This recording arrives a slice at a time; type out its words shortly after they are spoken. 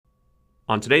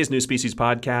On today's New Species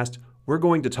podcast, we're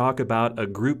going to talk about a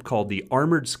group called the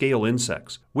armored scale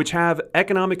insects, which have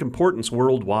economic importance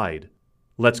worldwide.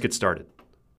 Let's get started.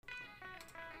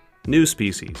 New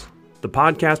Species, the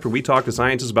podcast where we talk to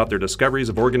scientists about their discoveries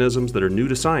of organisms that are new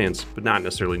to science, but not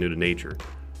necessarily new to nature.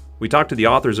 We talk to the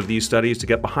authors of these studies to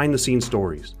get behind-the-scenes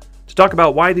stories, to talk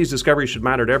about why these discoveries should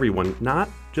matter to everyone, not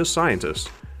just scientists,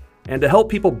 and to help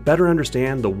people better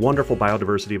understand the wonderful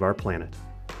biodiversity of our planet.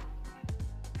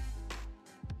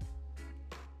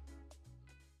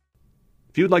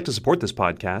 If you'd like to support this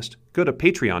podcast, go to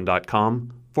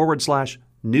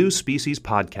patreon.com/New Species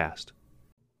Podcast.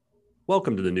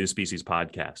 Welcome to the New Species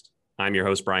Podcast. I'm your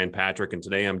host, Brian Patrick, and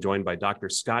today I'm joined by Dr.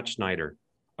 Scott Schneider,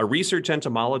 a research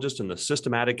entomologist in the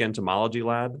Systematic Entomology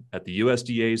Lab at the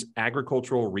USDA's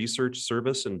Agricultural Research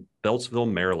Service in Beltsville,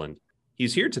 Maryland.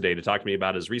 He's here today to talk to me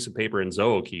about his recent paper in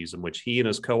Zookeys, in which he and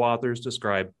his co-authors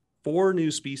describe 4 new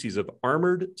species of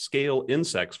armored scale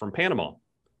insects from Panama.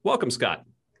 Welcome, Scott.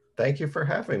 Thank you for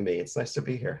having me. It's nice to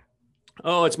be here.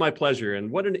 Oh, it's my pleasure.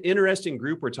 And what an interesting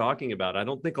group we're talking about. I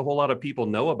don't think a whole lot of people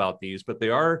know about these, but they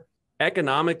are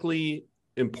economically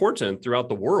important throughout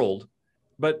the world.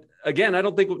 But again, I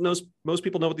don't think most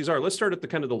people know what these are. Let's start at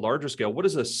the larger scale. What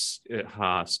is a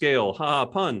scale?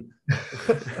 Pun.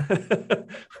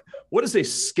 What is a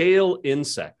scale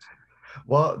insect?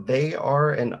 Well, they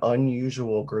are an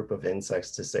unusual group of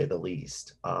insects, to say the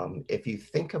least. If you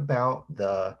think about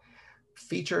the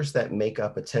features that make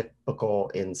up a typical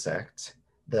insect,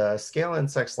 the scale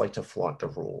insects like to flaunt the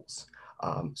rules.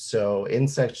 So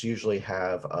insects usually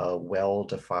have a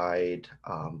well-defined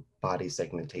body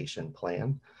segmentation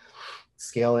plan.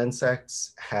 Scale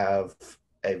insects have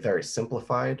a very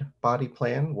simplified body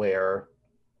plan where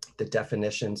the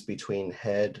definitions between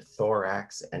head,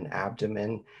 thorax, and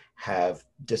abdomen have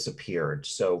disappeared.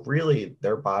 So really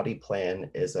their body plan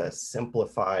is a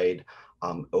simplified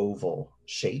oval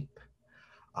shape.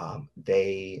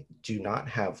 They do not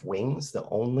have wings. The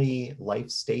only life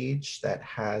stage that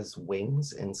has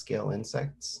wings in scale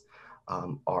insects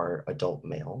are adult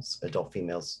males. Adult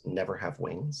females never have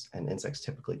wings, and insects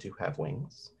typically do have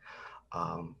wings.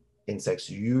 Insects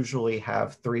usually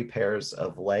have 3 pairs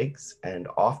of legs, and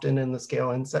often in the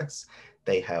scale insects,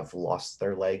 they have lost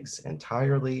their legs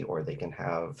entirely, or they can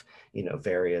have,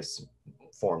 various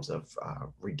forms of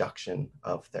reduction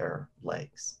of their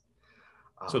legs.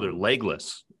 So they're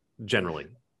legless, generally.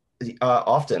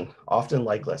 Often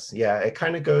legless. Yeah, it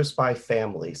kind of goes by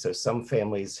family. So some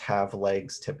families have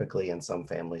legs typically, and some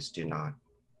families do not.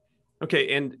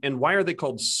 Okay, and why are they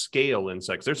called scale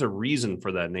insects? There's a reason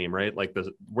for that name, right?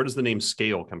 Where does the name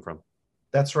scale come from?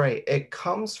 That's right. It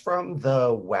comes from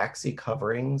the waxy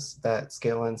coverings that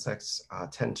scale insects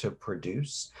tend to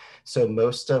produce. So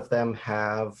most of them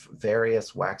have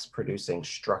various wax-producing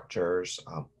structures,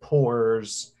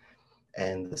 pores,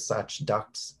 and the such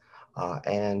ducts,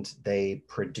 and they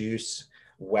produce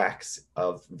wax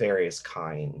of various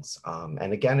kinds.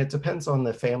 And again, it depends on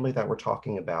the family that we're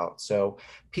talking about. So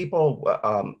people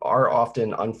are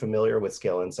often unfamiliar with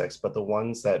scale insects, but the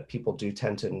ones that people do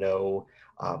tend to know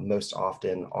most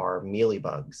often are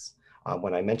mealybugs.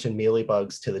 When I mention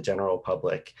mealybugs to the general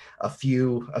public, a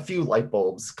few light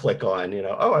bulbs click on,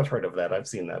 oh, I've heard of that. I've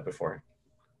seen that before.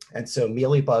 And so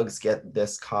mealybugs get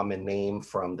this common name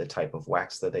from the type of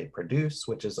wax that they produce,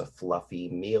 which is a fluffy,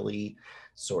 mealy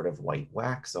sort of white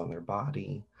wax on their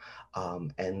body.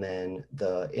 And then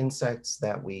the insects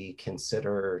that we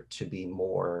consider to be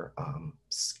more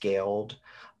scaled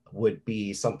would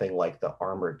be something like the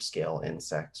armored scale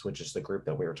insects, which is the group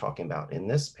that we were talking about in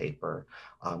this paper,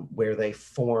 where they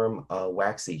form a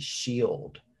waxy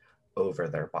shield over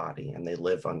their body, and they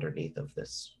live underneath of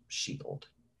this shield.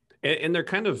 And they're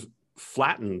kind of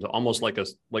flattened, almost like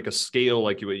a scale,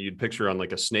 like you'd picture on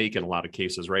like a snake in a lot of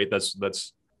cases, right? That's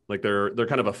like they're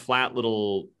kind of a flat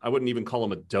little, I wouldn't even call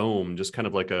them a dome, just kind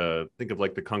of think of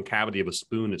like the concavity of a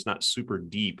spoon. It's not super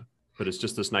deep, but it's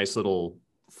just this nice little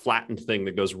flattened thing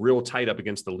that goes real tight up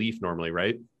against the leaf normally,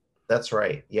 right? That's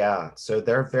right. Yeah. So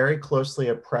they're very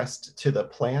closely pressed to the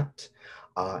plant.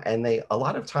 And a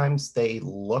lot of times they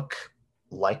look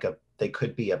like they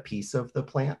could be a piece of the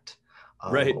plant.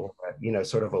 Right. Or,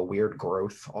 sort of a weird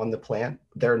growth on the plant.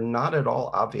 They're not at all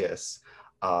obvious.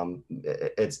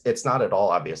 It's not at all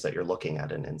obvious that you're looking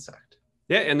at an insect.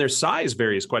 Yeah, and their size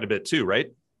varies quite a bit too,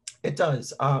 right? It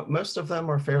does. Most of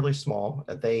them are fairly small.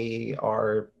 They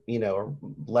are,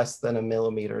 less than a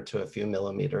millimeter to a few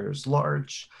millimeters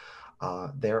large.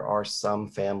 There are some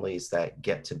families that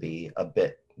get to be a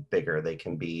bit bigger. They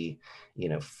can be,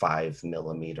 5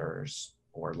 millimeters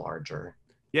or larger.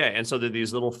 Yeah, and so they're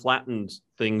these little flattened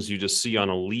things you just see on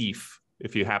a leaf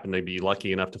if you happen to be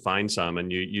lucky enough to find some,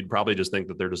 and you'd probably just think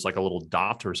that they're just like a little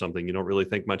dot or something. You don't really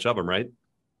think much of them, right?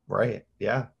 Right.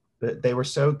 Yeah. They were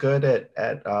so good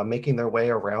at making their way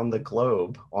around the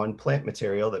globe on plant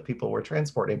material that people were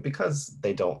transporting because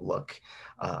they don't look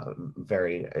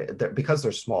because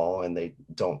they're small and they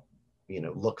don't,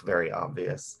 look very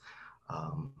obvious.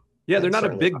 Yeah, they're And not a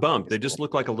certainly big not bump. They just noticeable.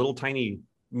 look like a little tiny.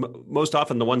 Most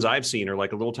often, the ones I've seen are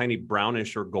like a little tiny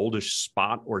brownish or goldish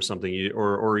spot or something,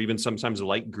 or even sometimes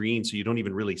light green, so you don't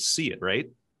even really see it, right?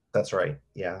 That's right.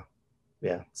 Yeah.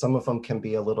 Yeah. Some of them can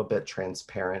be a little bit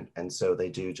transparent, and so they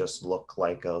do just look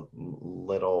like a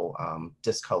little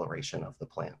discoloration of the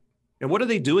plant. And what are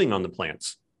they doing on the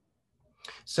plants?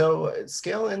 So,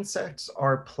 scale insects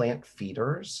are plant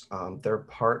feeders. They're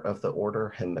part of the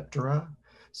order Hemiptera.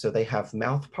 So, they have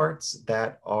mouth parts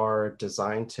that are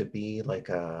designed to be like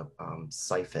a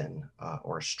siphon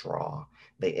or a straw.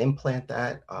 They implant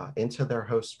that into their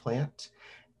host plant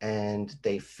and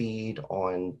they feed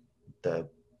on the,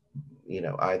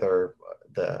 either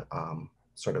the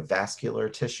sort of vascular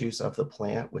tissues of the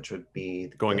plant, which would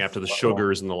be Going the after the phloem.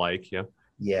 sugars and the like, yeah.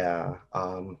 Yeah,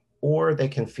 or they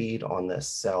can feed on the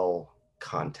cell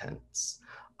contents.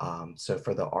 So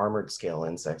for the armored scale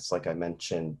insects, like I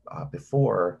mentioned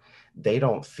before, they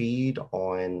don't feed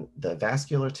on the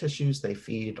vascular tissues, they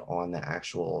feed on the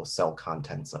actual cell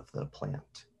contents of the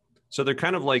plant. So they're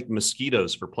kind of like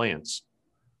mosquitoes for plants.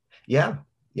 Yeah,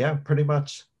 yeah, pretty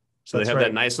much. So they That's have that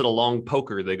right. nice little long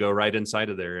poker. They go right inside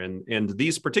of there. And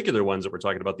these particular ones that we're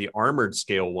talking about, the armored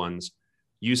scale ones,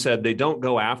 you said they don't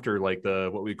go after like the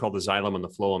what we call the xylem and the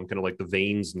phloem, kind of like the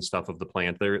veins and stuff of the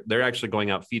plant. They're actually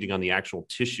going out feeding on the actual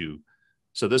tissue.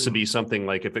 So this would be something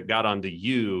like if it got onto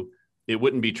you, it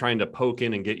wouldn't be trying to poke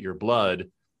in and get your blood.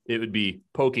 It would be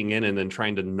poking in and then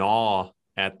trying to gnaw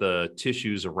at the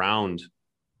tissues around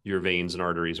your veins and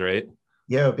arteries, right?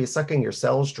 Yeah, it'd be sucking your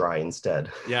cells dry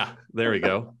instead. Yeah, there we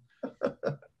go.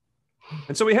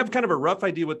 And so we have kind of a rough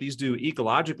idea what these do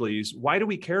ecologically. Why do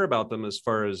we care about them as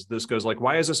far as this goes? Like,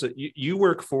 why is this? You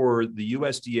work for the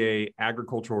USDA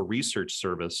Agricultural Research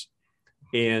Service,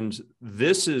 and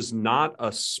this is not a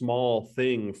small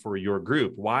thing for your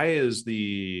group. Why is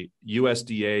the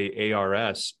USDA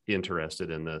ARS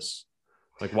interested in this?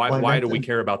 Like, Well, I why do we mentioned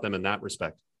care about them in that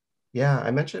respect? Yeah,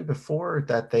 I mentioned before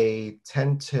that they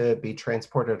tend to be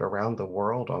transported around the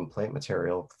world on plant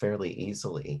material fairly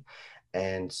easily.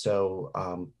 And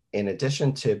so, in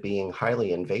addition to being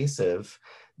highly invasive,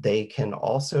 they can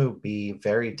also be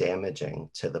very damaging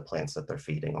to the plants that they're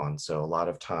feeding on. So, a lot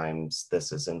of times,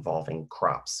 this is involving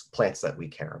crops, plants that we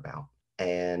care about.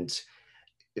 And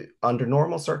under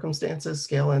normal circumstances,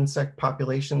 scale insect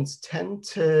populations tend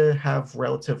to have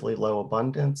relatively low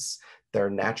abundance. Their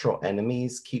natural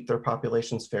enemies keep their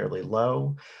populations fairly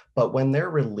low. But when they're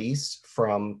released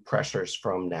from pressures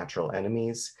from natural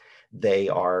enemies,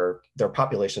 their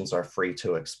populations are free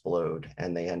to explode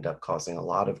and they end up causing a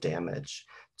lot of damage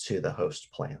to the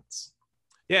host plants.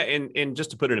 Yeah, and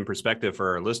just to put it in perspective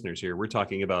for our listeners here, we're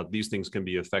talking about these things can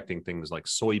be affecting things like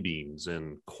soybeans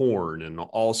and corn and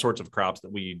all sorts of crops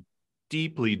that we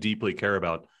deeply, deeply care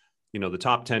about. You know, the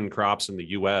top 10 crops in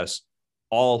the US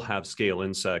all have scale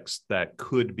insects that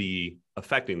could be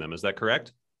affecting them. Is that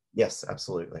correct? Yes,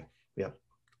 absolutely. Yeah.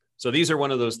 So these are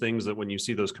one of those things that when you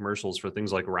see those commercials for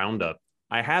things like Roundup,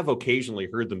 I have occasionally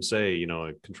heard them say, you know,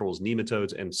 it controls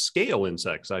nematodes and scale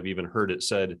insects. I've even heard it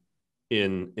said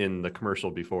in the commercial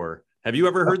before. Have you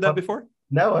ever heard that before?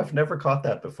 No, I've never caught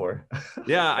that before.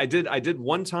 Yeah, I did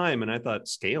one time, and I thought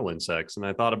scale insects, and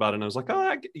I thought about it, and I was like,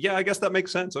 oh, yeah, I guess that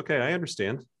makes sense. Okay, I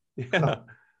understand. Yeah.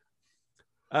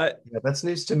 Yeah, that's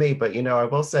news to me, but I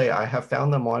will say I have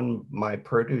found them on my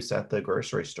produce at the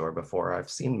grocery store before. I've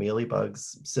seen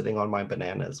mealybugs sitting on my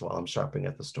bananas while I'm shopping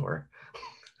at the store.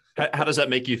 How does that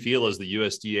make you feel as the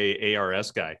USDA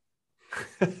ARS guy?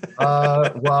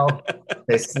 Well,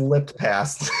 they slipped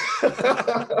past.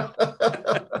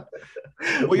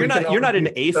 Well, you're not an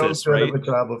aphis, so good right? of a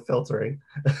job of filtering.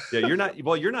 Yeah,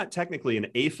 you're not technically an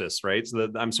aphis, right?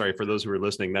 So I'm sorry for those who are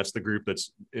listening. That's the group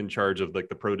that's in charge of like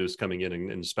the produce coming in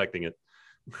and inspecting it.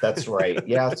 That's right.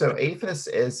 Yeah. So APHIS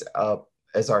is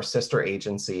our sister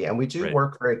agency, and we do Right.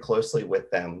 work very closely with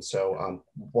them. So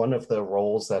one of the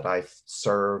roles that I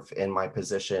serve in my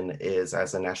position is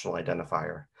as a national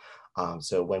identifier.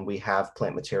 So when we have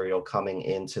plant material coming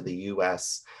into the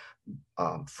U.S.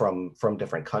 From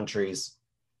different countries,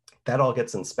 that all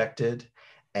gets inspected,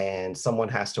 and someone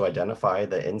has to identify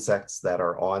the insects that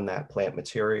are on that plant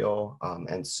material.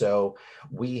 And so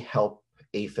we help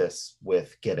APHIS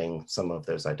with getting some of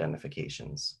those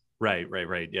identifications.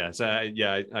 Right. Yeah. So,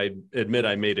 I admit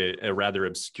I made a rather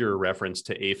obscure reference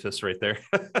to APHIS right there.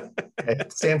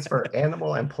 It stands for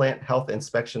Animal and Plant Health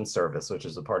Inspection Service, which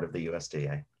is a part of the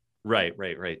USDA. Right.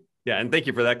 Yeah. And thank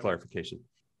you for that clarification.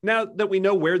 Now that we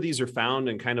know where these are found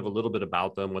and kind of a little bit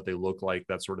about them, what they look like,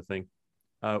 that sort of thing,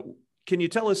 uh, can you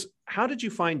tell us, how did you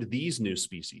find these new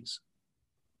species?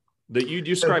 That you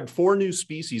described four new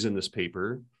species in this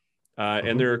paper,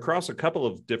 and they're across a couple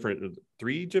of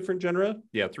three different genera.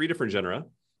 Yeah, three different genera.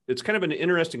 It's kind of an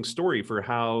interesting story for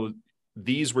how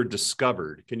these were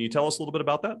discovered. Can you tell us a little bit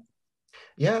about that?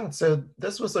 Yeah, so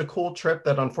this was a cool trip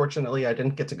that unfortunately I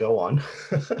didn't get to go on.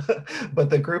 But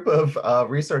the group of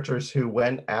researchers who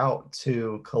went out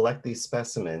to collect these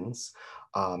specimens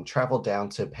traveled down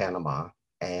to Panama,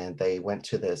 and they went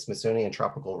to the Smithsonian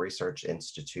Tropical Research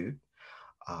Institute,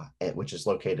 which is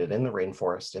located in the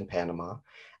rainforest in Panama.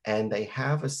 And they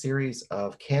have a series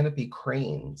of canopy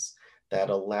cranes that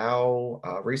allow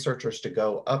researchers to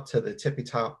go up to the tippy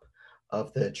top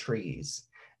of the trees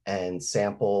and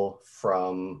sample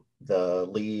from the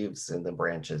leaves and the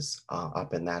branches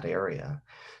up in that area.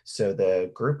 So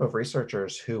the group of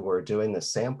researchers who were doing the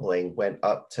sampling went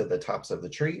up to the tops of the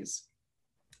trees,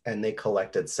 and they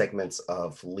collected segments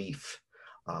of leaf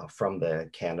from the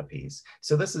canopies.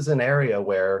 So this is an area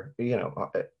where,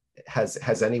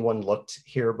 has anyone looked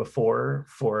here before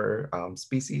for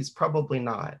species? Probably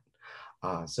not.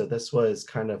 So this was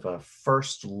kind of a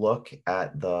first look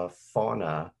at the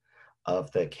fauna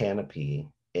of the canopy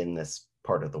in this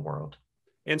part of the world.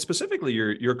 And specifically,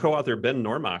 your co-author Ben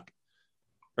Normark,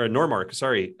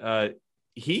 sorry,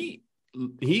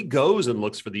 he goes and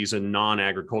looks for these in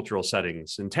non-agricultural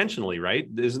settings intentionally, right?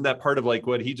 Isn't that part of like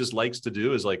what he just likes to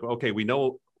do? Is like, okay, we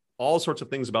know all sorts of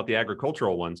things about the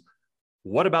agricultural ones.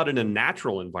 What about in a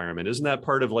natural environment? Isn't that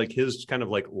part of like his kind of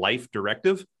like life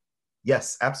directive?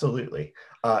 Yes, absolutely.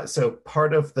 So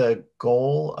part of the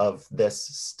goal of this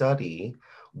study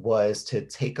was to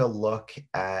take a look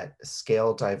at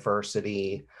scale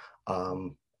diversity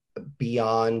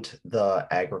beyond the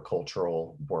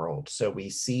agricultural world. So we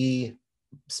see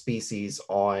species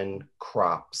on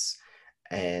crops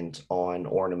and on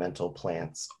ornamental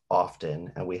plants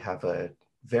often, and we have a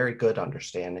very good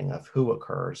understanding of who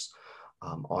occurs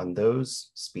on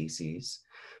those species.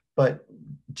 But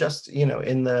just, in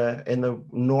the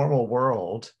normal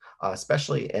world,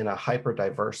 especially in a hyper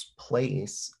diverse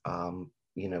place,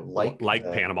 like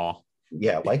Panama.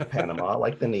 Yeah, like Panama,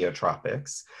 like the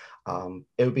neotropics,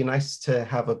 it would be nice to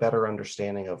have a better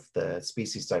understanding of the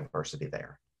species diversity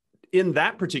there. In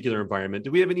that particular environment,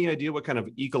 do we have any idea what kind of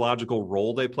ecological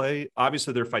role they play?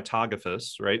 Obviously, they're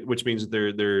phytogaphous, right? Which means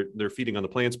they're feeding on the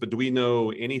plants. But do we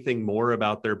know anything more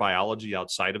about their biology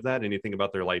outside of that? Anything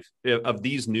about their life of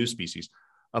these new species,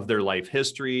 of their life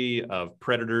history, of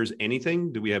predators?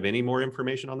 Anything? Do we have any more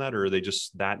information on that, or are they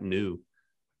just that new?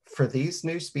 For these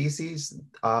new species,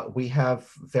 we have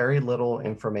very little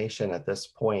information at this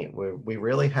point. We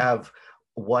really have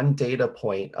one data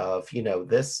point of,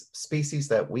 this species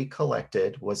that we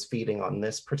collected was feeding on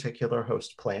this particular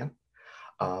host plant.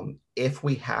 If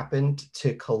we happened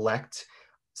to collect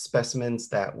specimens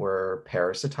that were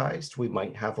parasitized, we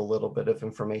might have a little bit of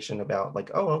information about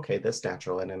like, oh, okay, this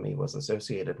natural enemy was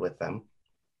associated with them.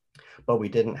 But we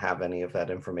didn't have any of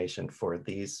that information for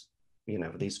these,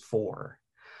 these four.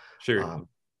 Sure.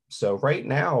 So right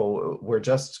now, we're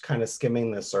just kind of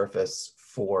skimming the surface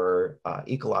for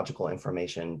ecological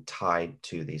information tied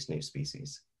to these new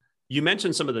species. You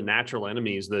mentioned some of the natural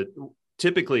enemies that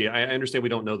typically, I understand we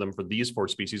don't know them for these four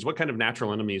species. What kind of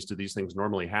natural enemies do these things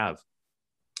normally have?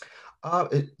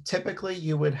 Typically,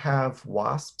 you would have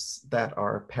wasps that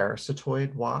are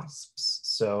parasitoid wasps.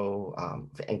 So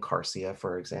Encarsia,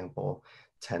 for example,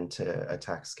 tend to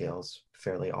attack scales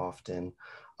fairly often.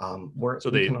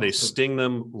 So they sting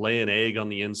them, lay an egg on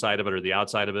the inside of it or the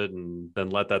outside of it, and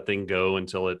then let that thing go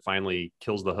until it finally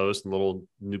kills the host and the little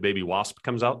new baby wasp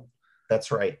comes out? That's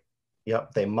right.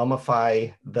 Yep. They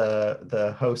mummify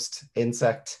the host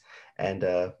insect, and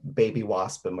a baby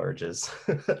wasp emerges,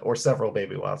 or several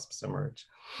baby wasps emerge.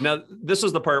 Now, this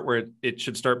is the part where it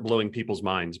should start blowing people's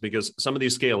minds, because some of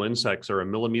these scale insects are a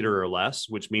millimeter or less,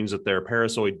 which means that their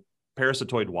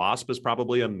parasitoid wasp is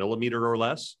probably a millimeter or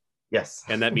less. Yes.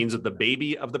 And that means that the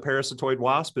baby of the parasitoid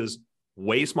wasp is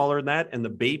way smaller than that. And the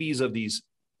babies of these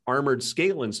armored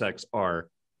scale insects are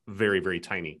very, very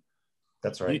tiny.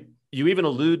 That's right. You even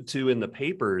allude to in the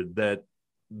paper that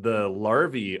the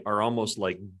larvae are almost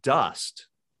like dust.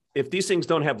 If these things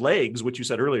don't have legs, which you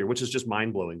said earlier, which is just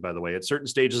mind blowing, by the way, at certain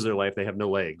stages of their life, they have no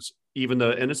legs,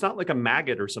 and it's not like a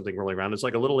maggot or something rolling around. It's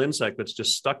like a little insect that's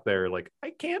just stuck there. Like,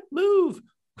 I can't move.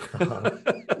 Uh-huh.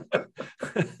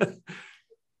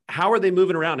 How are they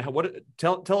moving around?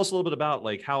 Tell us a little bit about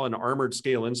like how an armored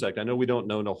scale insect, I know we don't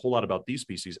know a whole lot about these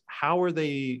species. How are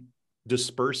they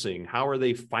dispersing? How are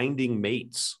they finding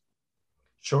mates?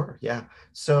 Sure, yeah.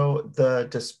 So the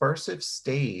dispersive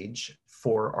stage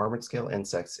for armored scale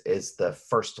insects is the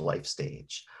first life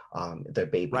stage, the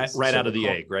babies. Right So out they're of the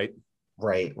called, egg, right?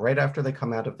 right after they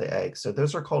come out of the egg. So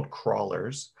those are called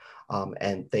crawlers,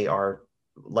 and they are,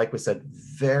 like we said,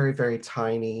 very, very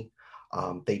tiny.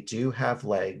 They do have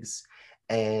legs,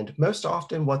 and most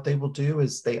often what they will do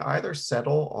is they either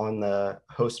settle on the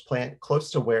host plant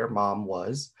close to where mom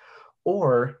was,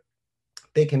 or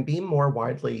they can be more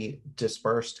widely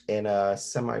dispersed in a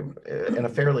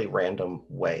fairly random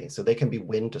way. So they can be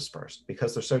wind dispersed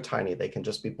because they're so tiny, they can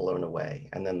just be blown away.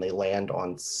 And then they land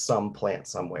on some plant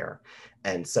somewhere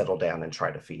and settle down and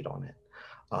try to feed on it.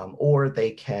 Or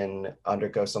they can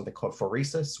undergo something called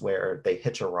phoresis, where they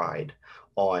hitch a ride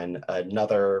on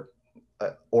another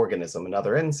organism,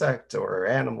 another insect or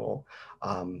animal,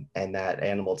 and that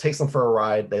animal takes them for a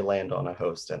ride. They land on a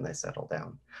host and they settle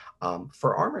down.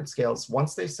 For armored scales,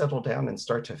 once they settle down and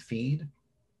start to feed,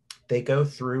 they go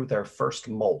through their first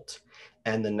molt,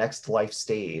 and the next life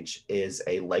stage is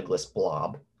a legless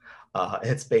blob.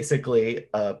 It's basically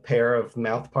a pair of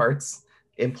mouth parts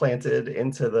implanted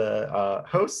into the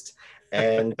host,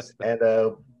 and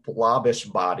a blobbish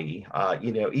body.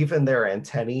 Even their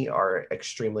antennae are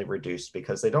extremely reduced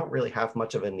because they don't really have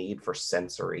much of a need for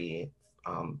sensory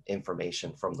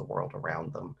information from the world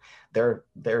around them.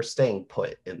 They're staying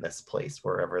put in this place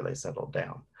wherever they settle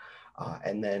down.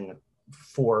 And then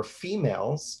for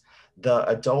females, the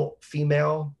adult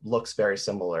female looks very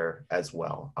similar as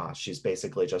well. She's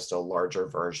basically just a larger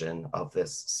version of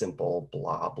this simple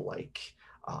blob-like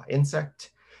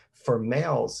insect. For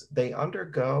males, they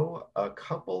undergo a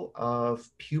couple of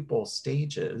pupal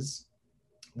stages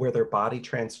where their body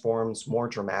transforms more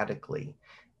dramatically,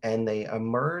 and they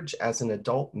emerge as an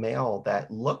adult male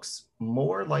that looks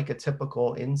more like a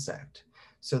typical insect.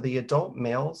 So the adult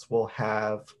males will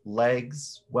have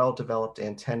legs, well-developed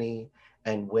antennae,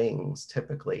 and wings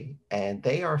typically, and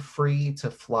they are free to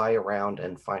fly around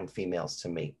and find females to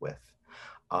mate with.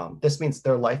 This means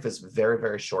their life is very,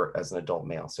 very short as an adult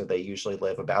male. So they usually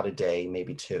live about a day,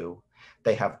 maybe two.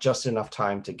 They have just enough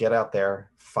time to get out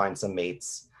there, find some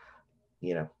mates,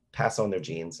 pass on their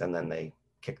genes, and then they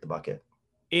kick the bucket.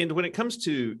 And when it comes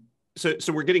to, so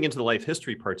we're getting into the life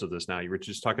history parts of this now. You were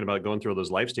just talking about going through all those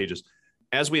life stages.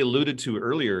 As we alluded to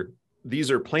earlier,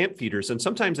 these are plant feeders, and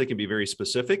sometimes they can be very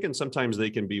specific, and sometimes they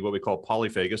can be what we call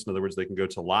polyphagous. In other words, they can go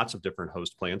to lots of different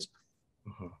host plants.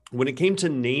 Mm-hmm. When it came to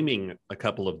naming a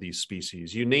couple of these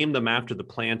species, you named them after the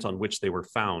plant on which they were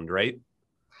found, right?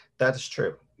 That's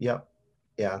true. Yep.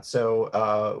 Yeah.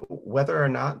 So whether or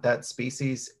not that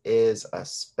species is a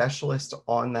specialist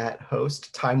on that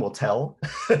host, time will tell.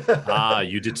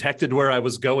 You detected where I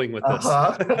was going with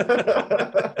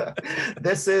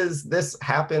this. This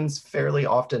happens fairly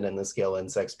often in the scale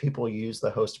insects. People use the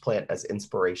host plant as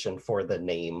inspiration for the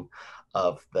name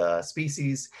of the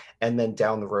species, and then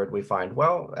down the road we find,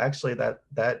 well, actually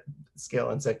that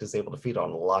scale insect is able to feed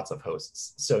on lots of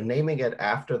hosts. So naming it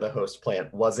after the host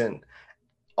plant wasn't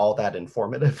all that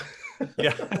informative.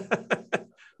 Yeah.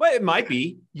 Well, it might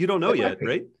be. You don't know yet,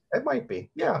 right? It might be.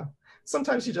 Yeah.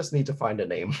 Sometimes you just need to find a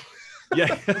name.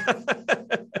 Yeah.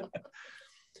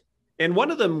 And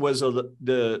one of them was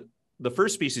the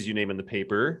first species you name in the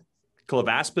paper,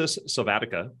 Clevaspis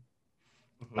sylvatica.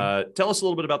 Mm-hmm. Tell us a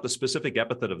little bit about the specific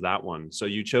epithet of that one. So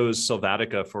you chose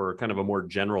sylvatica for kind of a more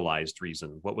generalized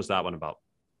reason. What was that one about?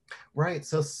 Right.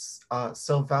 So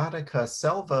sylvatica,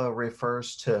 selva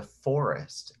refers to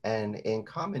forest, and in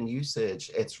common usage,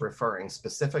 it's referring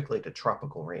specifically to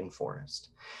tropical rainforest.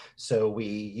 So we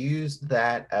used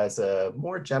that as a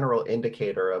more general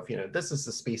indicator of, this is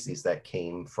the species that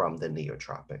came from the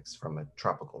neotropics, from a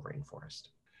tropical rainforest.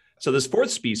 So this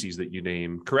fourth species that you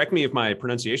name, correct me if my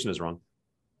pronunciation is wrong,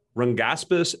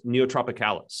 Rungaspis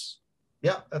neotropicalis.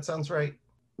 Yeah, that sounds right.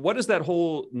 What does that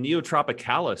whole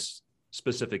neotropicalis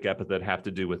specific epithet have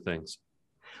to do with things?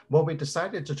 Well, we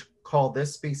decided to call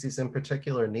this species in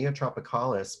particular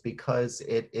Neotropicalis because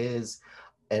it is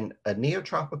a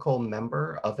neotropical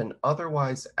member of an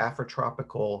otherwise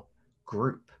afrotropical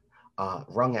group.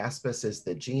 Rungaspis is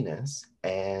the genus,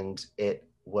 and it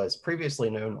was previously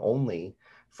known only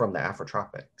from the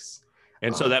Afrotropics.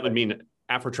 And so that would mean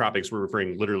Afrotropics, we're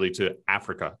referring literally to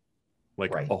Africa,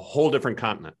 like right. A whole different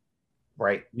continent.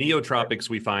 Right. Neotropics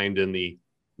we find in the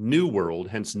New World,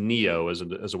 hence neo as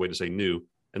a way to say new,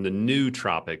 and the new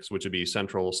tropics, which would be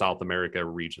Central South America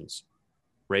regions,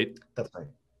 right? That's right.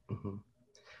 Mm-hmm.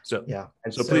 So, Yeah.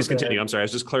 And so so please continue. I'm sorry. I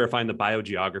was just clarifying the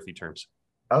biogeography terms.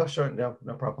 oh, sure. No,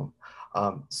 no problem.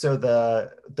 So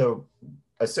the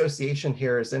association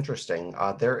here is interesting.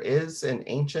 There is an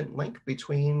ancient link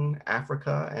between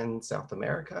Africa and South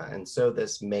America. And so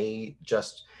this may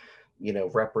just,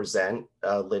 represent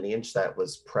a lineage that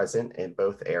was present in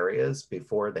both areas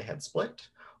before they had split.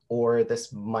 Or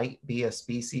this might be a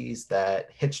species that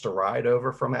hitched a ride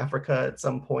over from Africa at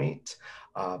some point.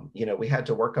 We had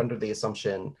to work under the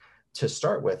assumption to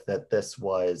start with that this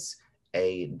was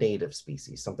a native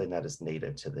species, something that is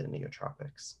native to the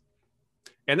neotropics.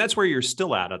 And that's where you're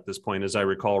still at this point, as I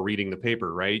recall reading the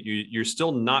paper, right? You're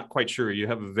still not quite sure. You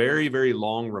have very, very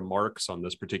long remarks on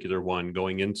this particular one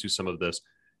going into some of this.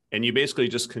 And you basically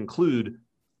just conclude,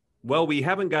 well, we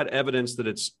haven't got evidence that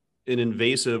it's an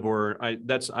invasive I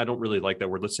don't really like that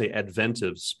word. Let's say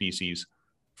adventive species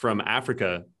from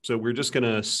Africa. So we're just going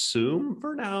to assume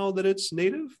for now that it's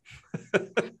native?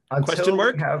 Question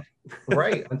mark?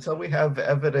 Until we have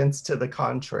evidence to the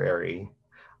contrary.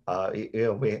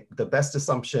 The best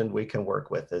assumption we can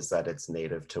work with is that it's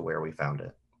native to where we found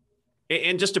it.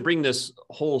 And just to bring this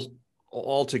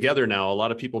all together now, a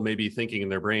lot of people may be thinking in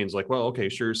their brains like, well, okay,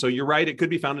 sure. So you're right. It could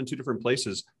be found in two different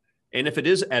places. And if it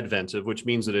is adventive, which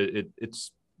means that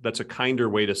that's a kinder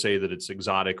way to say that it's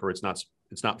exotic or it's not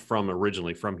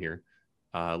originally from here.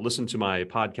 Listen to my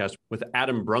podcast with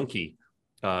Adam Brunke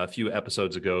a few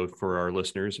episodes ago for our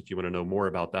listeners, if you want to know more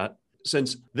about that.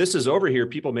 Since this is over here,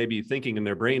 people may be thinking in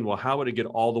their brain, well, how would it get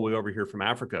all the way over here from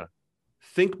Africa?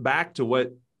 Think back to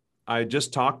what I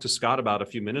just talked to Scott about a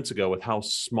few minutes ago with how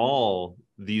small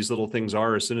these little things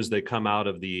are as soon as they come out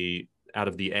of the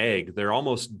egg. They're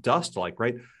almost dust-like,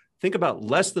 right? Think about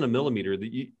less than a millimeter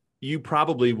that you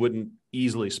probably wouldn't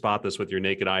easily spot this with your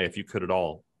naked eye if you could at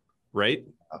all, right?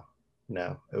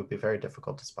 No, it would be very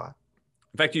difficult to spot.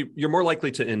 In fact, you're more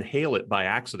likely to inhale it by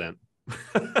accident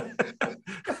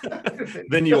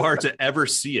than you are to ever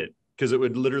see it, because it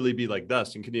would literally be like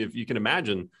dust. And if you can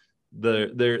imagine,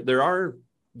 there are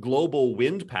global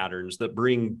wind patterns that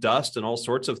bring dust and all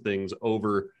sorts of things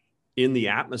over in the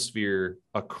atmosphere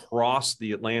across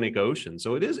the Atlantic Ocean.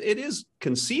 So it is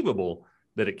conceivable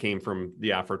that it came from the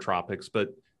Afrotropics,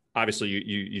 but obviously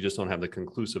you just don't have the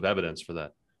conclusive evidence for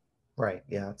that. Right.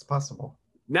 Yeah, it's possible.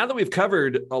 Now that we've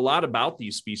covered a lot about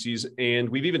these species, and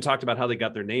we've even talked about how they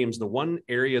got their names, the one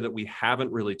area that we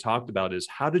haven't really talked about is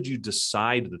how did you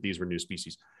decide that these were new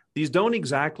species? These don't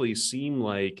exactly seem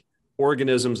like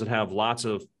organisms that have lots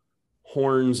of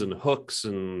horns and hooks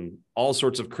and all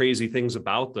sorts of crazy things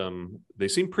about them. They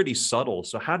seem pretty subtle.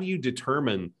 So how do you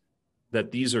determine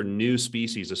that these are new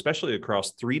species, especially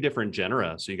across 3 different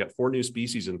genera? So you got 4 new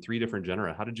species in 3 different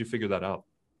genera. How did you figure that out?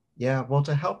 Yeah, well,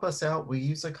 to help us out, we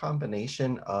use a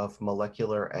combination of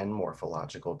molecular and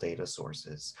morphological data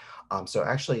sources. So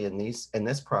actually in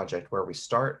this project, where we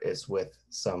start is with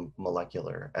some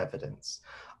molecular evidence.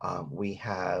 We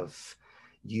have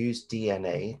used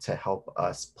DNA to help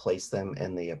us place them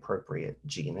in the appropriate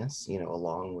genus,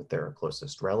 along with their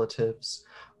closest relatives.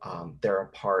 They're a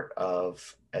part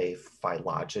of a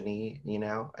phylogeny,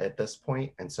 at this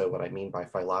point. And so what I mean by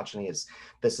phylogeny is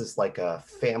this is like a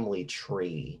family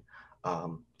tree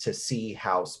to see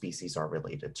how species are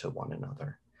related to one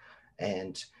another.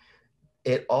 And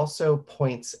it also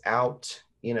points out,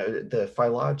 the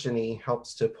phylogeny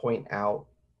helps to point out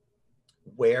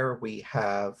where we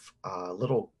have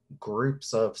little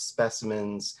groups of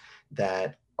specimens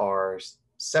that are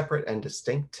separate and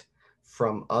distinct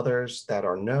from others that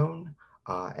are known.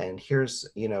 And here's,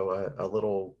 a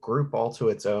little group all to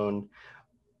its own.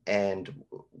 And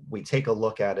we take a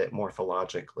look at it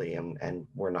morphologically, and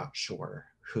we're not sure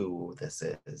who this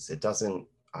is. It doesn't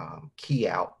key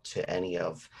out to any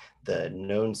of the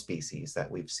known species that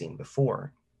we've seen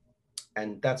before.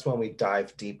 And that's when we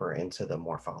dive deeper into the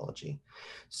morphology.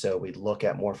 So we look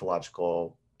at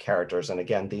morphological characters. And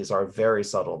again, these are very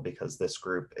subtle because this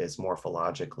group is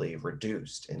morphologically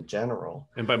reduced in general.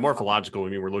 And by morphological, I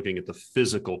mean, we're looking at the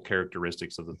physical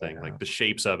characteristics of the thing, like the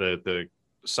shapes of it, the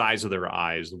size of their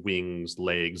eyes, wings,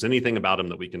 legs, anything about them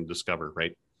that we can discover,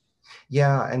 right?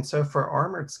 Yeah, and so for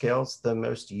armored scales, the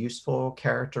most useful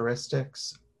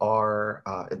characteristics are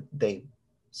they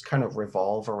kind of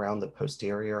revolve around the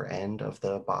posterior end of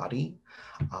the body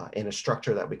in a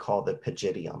structure that we call the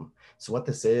pygidium. So what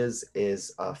this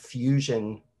is a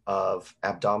fusion of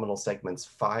abdominal segments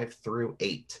 5 through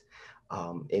 8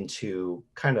 into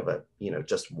kind of a,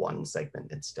 just one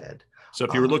segment instead. So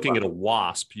if you were looking at a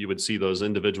wasp, you would see those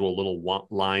individual little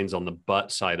lines on the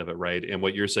butt side of it, right? And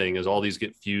what you're saying is all these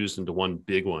get fused into one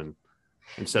big one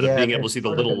instead of being able to see the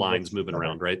little lines moving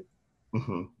around, right?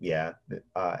 Yeah.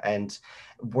 And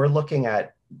we're looking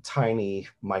at tiny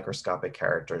microscopic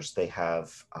characters. They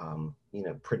have,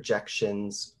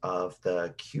 projections of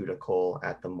the cuticle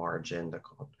at the margin. They're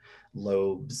called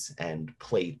lobes and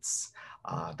plates.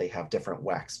 They have different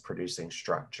wax producing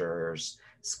structures,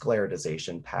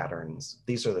 sclerotization patterns.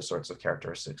 These are the sorts of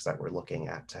characteristics that we're looking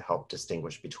at to help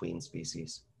distinguish between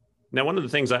species. Now, one of the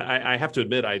things I have to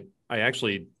admit, I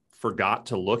actually forgot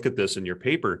to look at this in your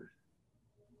paper.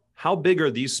 How big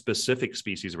are these specific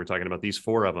species we're talking about? These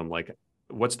four of them, like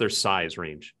what's their size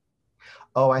range?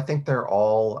 Oh, I think they're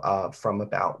all from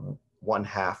about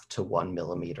 1/2 to 1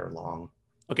 millimeter long.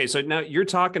 Okay, so now you're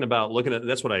talking about looking at,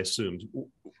 that's what I assumed.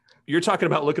 You're talking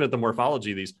about looking at the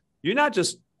morphology of these. You're not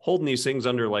just holding these things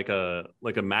under like a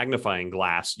magnifying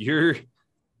glass.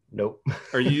 Nope.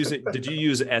 Did you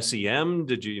use SEM?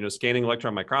 Did you, scanning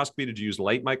electron microscopy? Did you use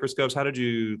light microscopes? How did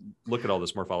you look at all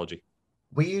this morphology?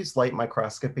 We use light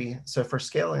microscopy. So for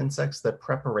scale insects, the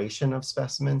preparation of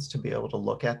specimens to be able to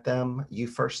look at them, you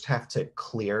first have to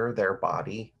clear their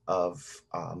body of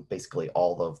basically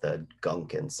all of the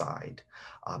gunk inside.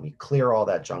 You clear all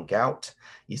that junk out,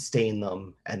 you stain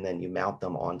them, and then you mount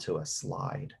them onto a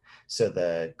slide. So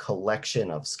the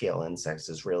collection of scale insects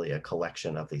is really a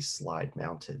collection of these slide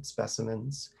mounted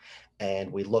specimens.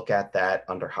 And we look at that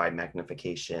under high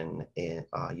magnification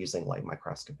using light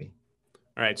microscopy.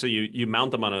 All right, so you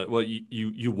mount them on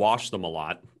you wash them a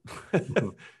lot,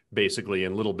 basically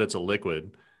in little bits of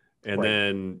liquid, and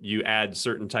then you add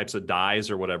certain types of dyes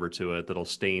or whatever to it that'll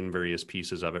stain various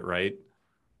pieces of it, right?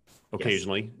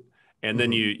 Occasionally, yes. And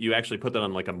then you actually put that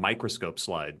on like a microscope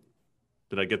slide.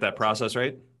 Did I get that process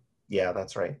right? Yeah,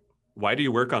 that's right. Why do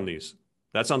you work on these?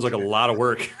 That sounds like a lot of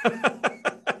work.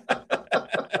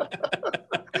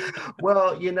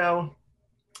 Well,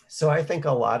 so I think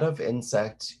a lot of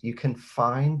insects, you can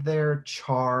find their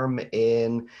charm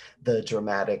in the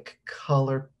dramatic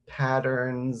color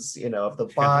patterns, of the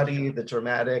body, the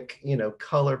dramatic,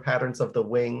 color patterns of the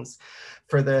wings.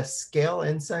 For the scale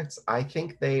insects, I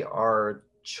think they are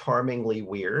charmingly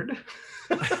weird.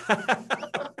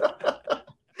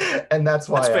 And that's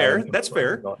why that's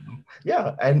fair.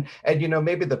 Yeah. And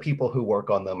maybe the people who work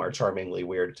on them are charmingly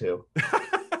weird too.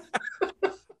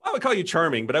 I would call you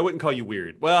charming, but I wouldn't call you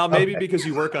weird. Well, maybe because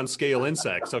you work on scale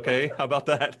insects. Okay, how about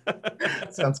that?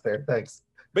 Sounds fair. Thanks.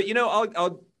 But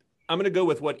I'm going to go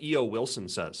with what E.O. Wilson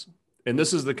says, and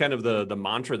this is the kind of the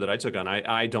mantra that I took on.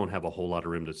 I don't have a whole lot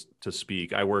of room to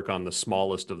speak. I work on the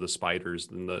smallest of the spiders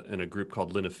in a group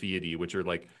called Linophiidae, which are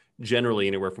like generally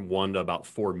anywhere from 1 to about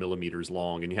 4 millimeters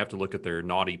long, and you have to look at their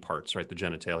naughty parts, right, the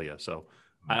genitalia. So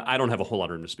I don't have a whole lot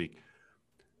of room to speak.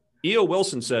 E.O.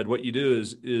 Wilson said, what you do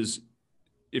is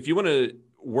if you want to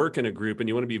work in a group and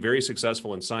you want to be very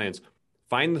successful in science,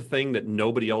 find the thing that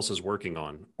nobody else is working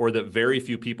on or that very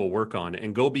few people work on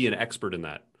and go be an expert in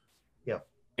that. Yeah.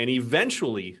 And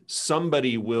eventually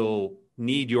somebody will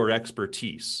need your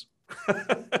expertise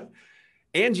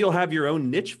and you'll have your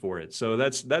own niche for it. So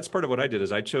that's part of what I did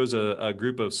is I chose a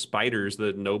group of spiders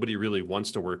that nobody really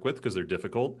wants to work with because they're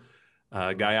difficult.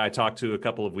 A guy I talked to a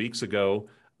couple of weeks ago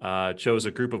chose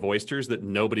a group of oysters that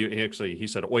he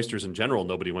said oysters in general,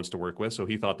 nobody wants to work with. So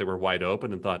he thought they were wide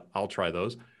open and thought, I'll try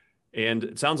those. And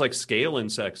it sounds like scale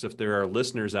insects, if there are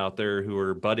listeners out there who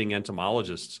are budding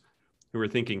entomologists who are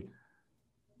thinking,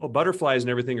 well, butterflies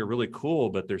and everything are really cool,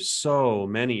 but there's so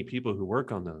many people who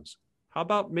work on those. How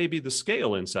about maybe the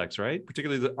scale insects, right?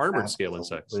 Particularly the armored scale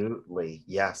insects. Absolutely.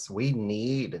 Yes. We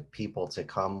need people to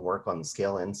come work on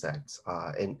scale insects.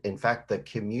 In fact, the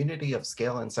community of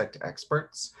scale insect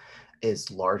experts is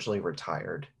largely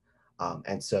retired.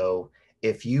 And so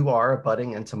if you are a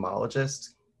budding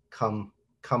entomologist, come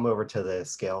over to the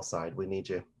scale side. We need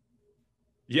you.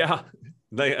 Yeah.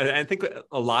 I think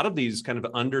a lot of these kind of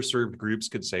underserved groups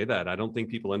could say that. I don't think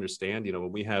people understand,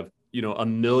 when we have,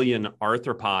 1 million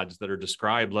arthropods that are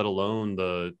described, let alone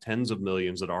the tens of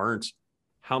millions that aren't,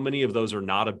 how many of those are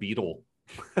not a beetle?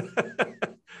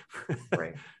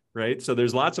 Right. Right. So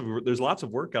there's lots of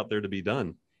work out there to be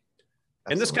done.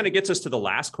 Absolutely. And this kind of gets us to the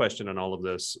last question on all of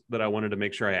this that I wanted to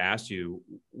make sure I asked you.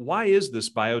 Why is this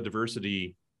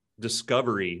biodiversity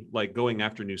discovery, like going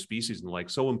after new species and like,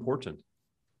 so important?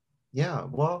 Yeah,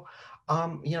 well,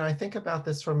 I think about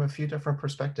this from a few different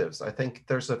perspectives. I think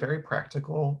there's a very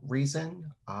practical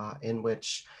reason in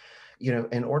which,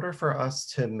 in order for us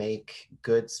to make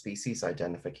good species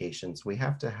identifications, we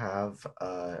have to have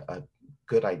a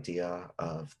good idea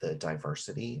of the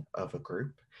diversity of a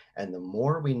group. And the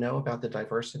more we know about the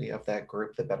diversity of that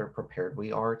group, the better prepared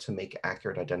we are to make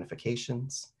accurate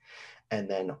identifications. And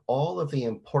then all of the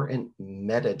important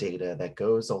metadata that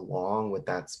goes along with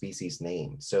that species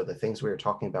name. So the things we were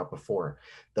talking about before,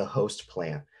 the host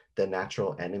plant, the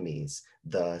natural enemies,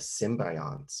 the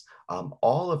symbionts,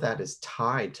 all of that is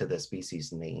tied to the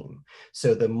species name.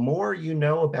 So the more you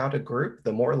know about a group,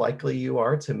 the more likely you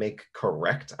are to make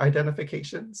correct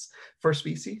identifications for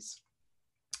species.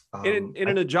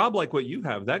 In a job like what you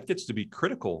have, that gets to be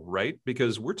critical, right?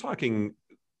 Because we're talking,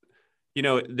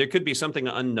 there could be something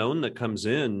unknown that comes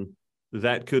in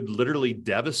that could literally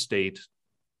devastate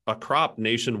a crop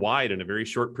nationwide in a very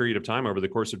short period of time over the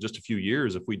course of just a few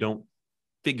years if we don't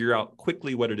figure out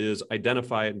quickly what it is,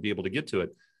 identify it, and be able to get to it.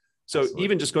 So Absolutely.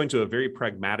 Even just going to a very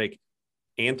pragmatic,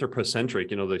 anthropocentric,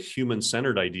 the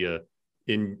human-centered idea,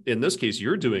 in this case,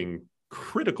 you're doing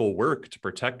critical work to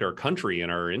protect our country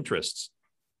and our interests.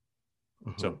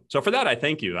 Mm-hmm. So for that, I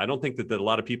thank you. I don't think that a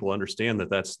lot of people understand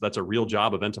that that's a real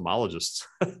job of entomologists.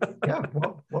 Yeah,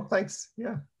 well, thanks.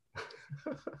 Yeah.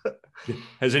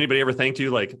 Has anybody ever thanked you?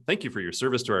 Like, thank you for your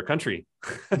service to our country.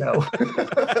 No.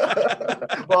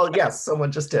 Well, yes,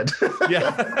 someone just did. Yeah.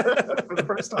 For the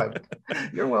first time.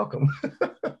 You're welcome.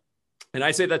 And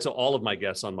I say that to all of my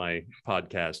guests on my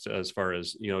podcast, as far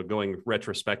as, going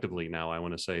retrospectively now, I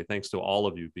want to say thanks to all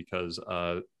of you, because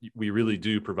we really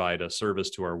do provide a service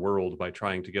to our world by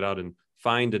trying to get out and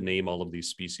find and name all of these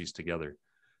species together.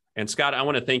 And Scott, I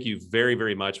want to thank you very,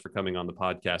 very much for coming on the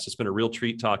podcast. It's been a real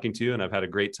treat talking to you, and I've had a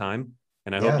great time.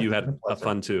 And I hope you had a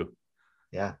fun too.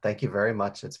 Yeah, thank you very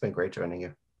much. It's been great joining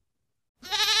you.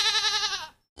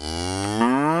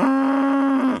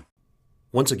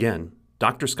 Once again,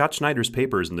 Dr. Scott Schneider's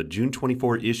paper is in the June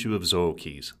 24 issue of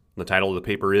Zookeys. The title of the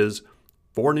paper is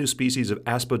 4 New Species of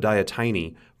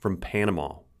Aspodiotyne from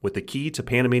Panama, with the Key to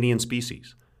Panamanian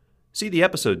Species. See the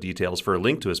episode details for a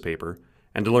link to his paper,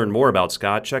 and to learn more about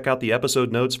Scott, check out the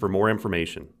episode notes for more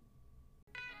information.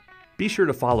 Be sure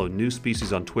to follow New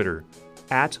Species on Twitter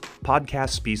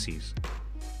 @PodcastSpecies.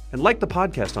 And like the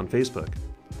podcast on Facebook.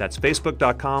 That's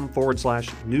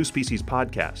facebook.com/New Species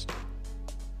Podcast.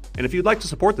 And if you'd like to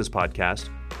support this podcast,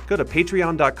 go to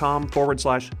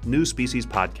patreon.com/New Species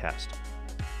Podcast.